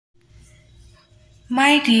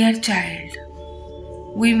My dear child,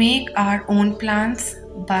 we make our own plans,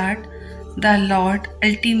 but the Lord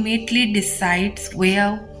ultimately decides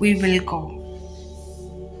where we will go.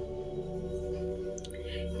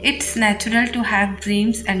 It's natural to have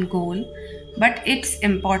dreams and goals, but it's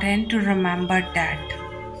important to remember that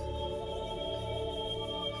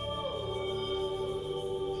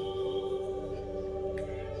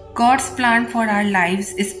God's plan for our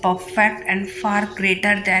lives is perfect and far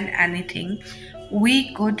greater than anything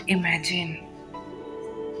we could imagine.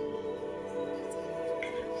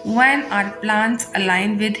 When our plans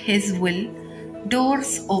align with His will,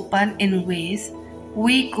 doors open in ways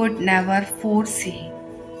we could never foresee.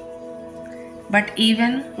 But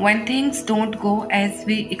even when things don't go as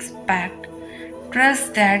we expect,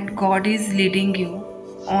 trust that God is leading you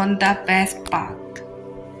on the best path.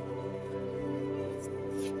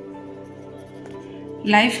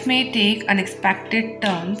 Life may take unexpected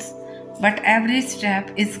turns, but every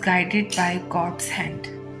step is guided by God's hand.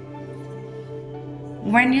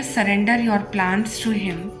 When you surrender your plans to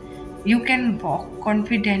Him, you can walk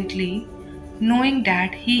confidently, knowing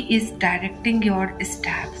that He is directing your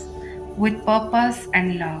steps with purpose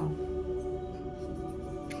and love.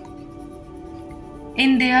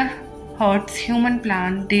 In their hearts, human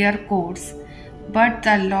plan their course, but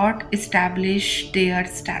the Lord established their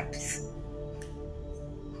steps.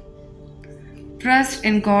 Trust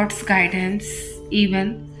in God's guidance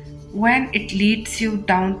even when it leads you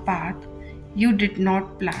down path you did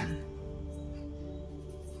not plan.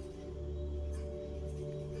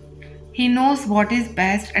 He knows what is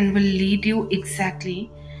best and will lead you exactly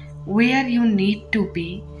where you need to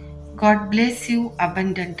be. God bless you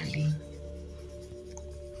abundantly.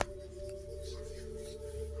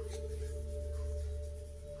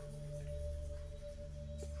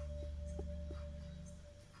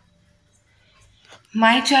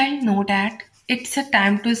 My child, know that it's a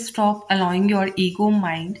time to stop allowing your ego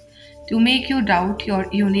mind to make you doubt your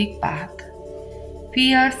unique path.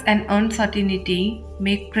 Fears and uncertainty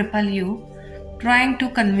may cripple you, trying to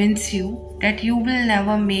convince you that you will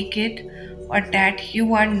never make it or that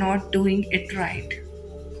you are not doing it right.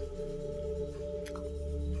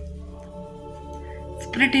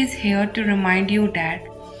 Spirit is here to remind you that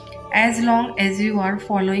as long as you are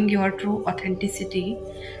following your true authenticity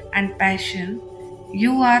and passion,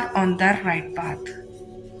 you are on the right path.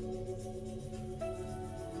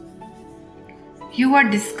 You are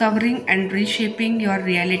discovering and reshaping your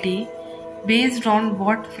reality based on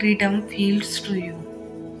what freedom feels to you.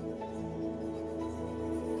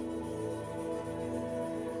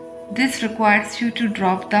 This requires you to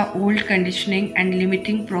drop the old conditioning and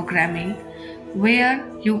limiting programming where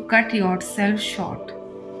you cut yourself short.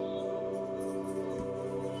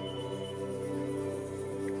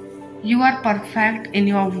 You are perfect in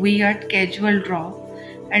your weird, casual, raw,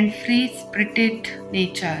 and free-spirited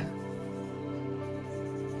nature.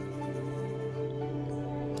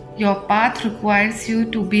 Your path requires you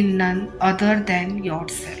to be none other than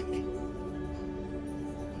yourself.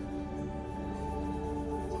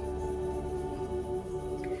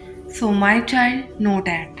 So, my child, know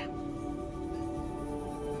that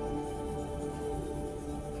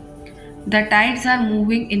the tides are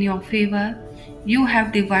moving in your favor. You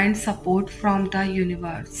have divine support from the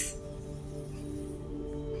universe.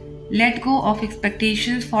 Let go of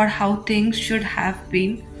expectations for how things should have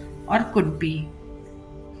been or could be.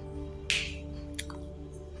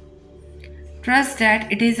 Trust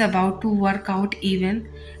that it is about to work out even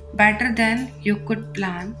better than you could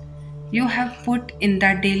plan. You have put in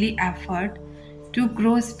the daily effort to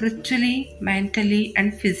grow spiritually, mentally,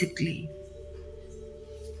 and physically.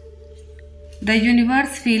 The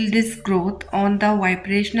universe feels this growth on the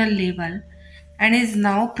vibrational level and is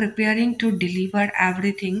now preparing to deliver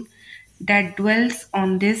everything that dwells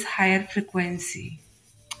on this higher frequency.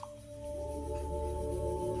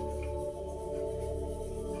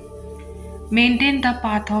 Maintain the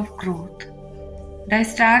path of growth. The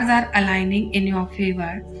stars are aligning in your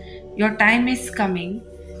favor. Your time is coming.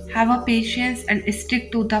 Have a patience and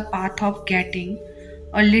stick to the path of getting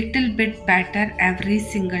a little bit better every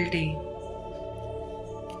single day.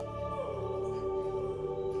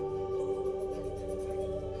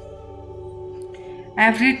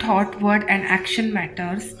 Every thought, word, and action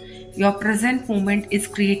matters. Your present moment is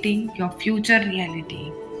creating your future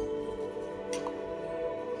reality.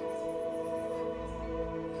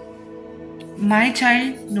 My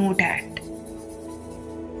child, know that.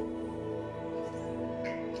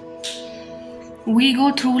 We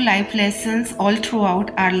go through life lessons all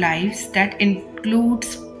throughout our lives that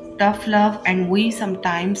includes tough love, and we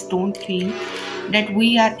sometimes don't feel that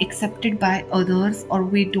we are accepted by others or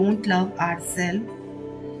we don't love ourselves.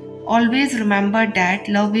 Always remember that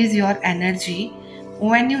love is your energy.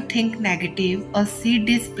 When you think negative, a seed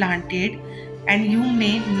is planted and you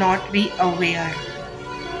may not be aware.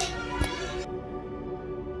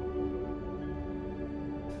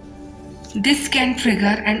 This can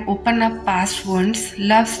trigger and open up past wounds.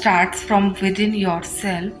 Love starts from within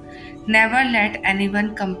yourself. Never let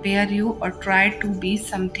anyone compare you or try to be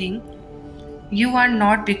something you are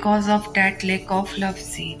not because of that lack of love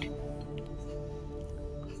seed.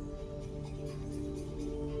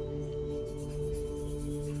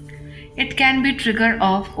 It can be triggered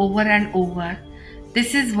off over and over.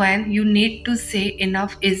 This is when you need to say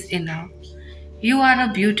enough is enough. You are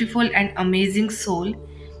a beautiful and amazing soul,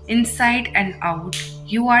 inside and out.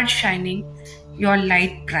 You are shining your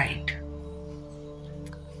light bright.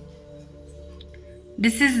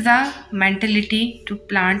 This is the mentality to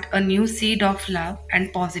plant a new seed of love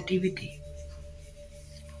and positivity.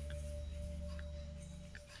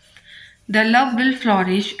 The love will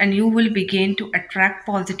flourish and you will begin to attract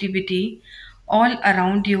positivity all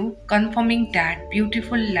around you, confirming that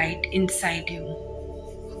beautiful light inside you.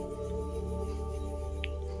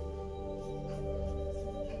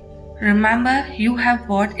 Remember, you have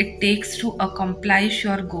what it takes to accomplish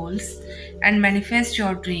your goals and manifest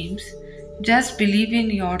your dreams. Just believe in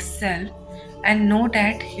yourself and know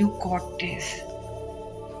that you got this.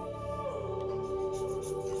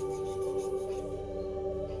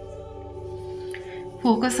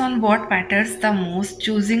 Focus on what matters the most,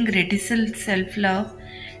 choosing radical self love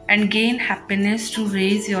and gain happiness to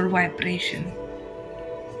raise your vibration.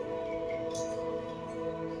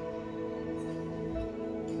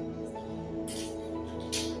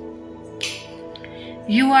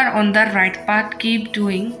 You are on the right path. Keep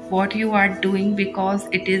doing what you are doing because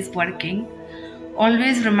it is working.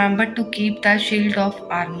 Always remember to keep the shield of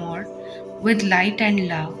armor with light and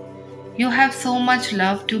love. You have so much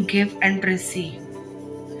love to give and receive.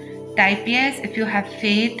 Type yes if you have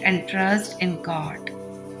faith and trust in God.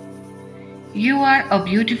 You are a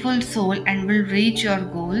beautiful soul and will reach your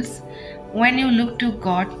goals when you look to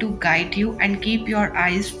God to guide you and keep your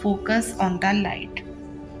eyes focused on the light.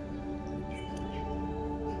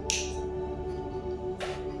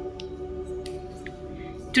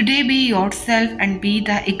 Today be yourself and be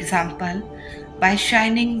the example by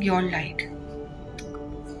shining your light.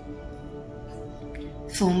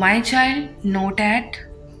 So my child, know that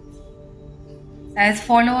as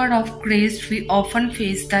follower of Christ we often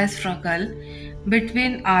face the struggle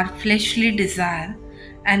between our fleshly desire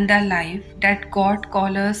and the life that God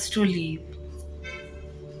calls us to live.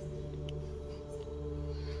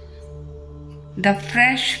 The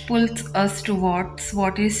flesh pulls us towards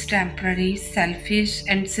what is temporary, selfish,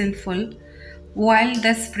 and sinful, while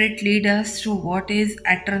the Spirit leads us to what is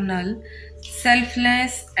eternal,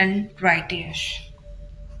 selfless, and righteous.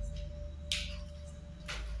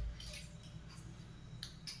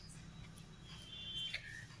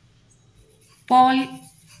 Paul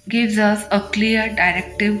gives us a clear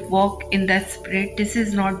directive: walk in the Spirit. This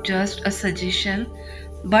is not just a suggestion,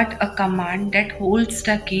 but a command that holds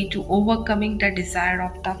the key to overcoming the desire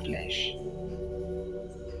of the flesh.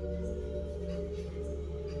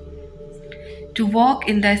 To walk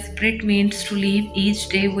in the Spirit means to live each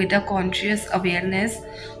day with a conscious awareness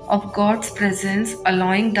of God's presence,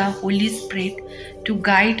 allowing the Holy Spirit to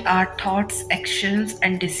guide our thoughts, actions,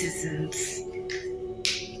 and decisions.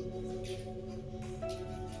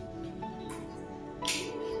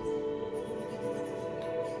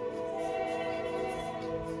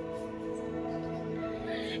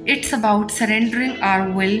 It's about surrendering our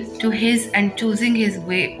will to His and choosing His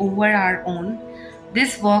way over our own.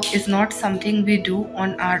 This walk is not something we do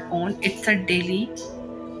on our own, it's a daily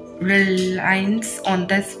reliance on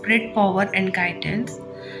the Spirit power and guidance.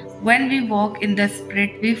 When we walk in the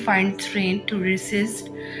Spirit, we find strength to resist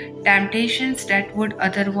temptations that would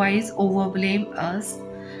otherwise overwhelm us.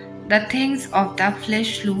 The things of the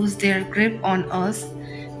flesh lose their grip on us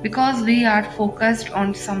because we are focused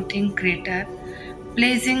on something greater,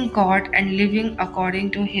 pleasing God and living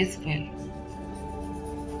according to His will.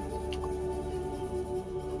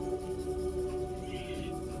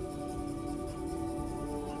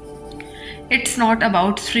 It's not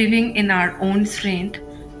about striving in our own strength,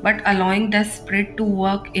 but allowing the Spirit to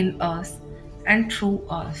work in us and through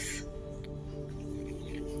us.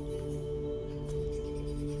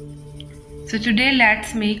 So today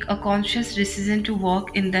let's make a conscious decision to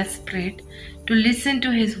walk in the Spirit, to listen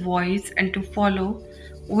to His voice and to follow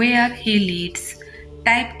where He leads.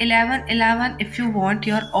 Type 1111 if you want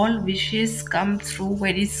your all wishes come true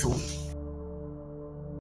very soon.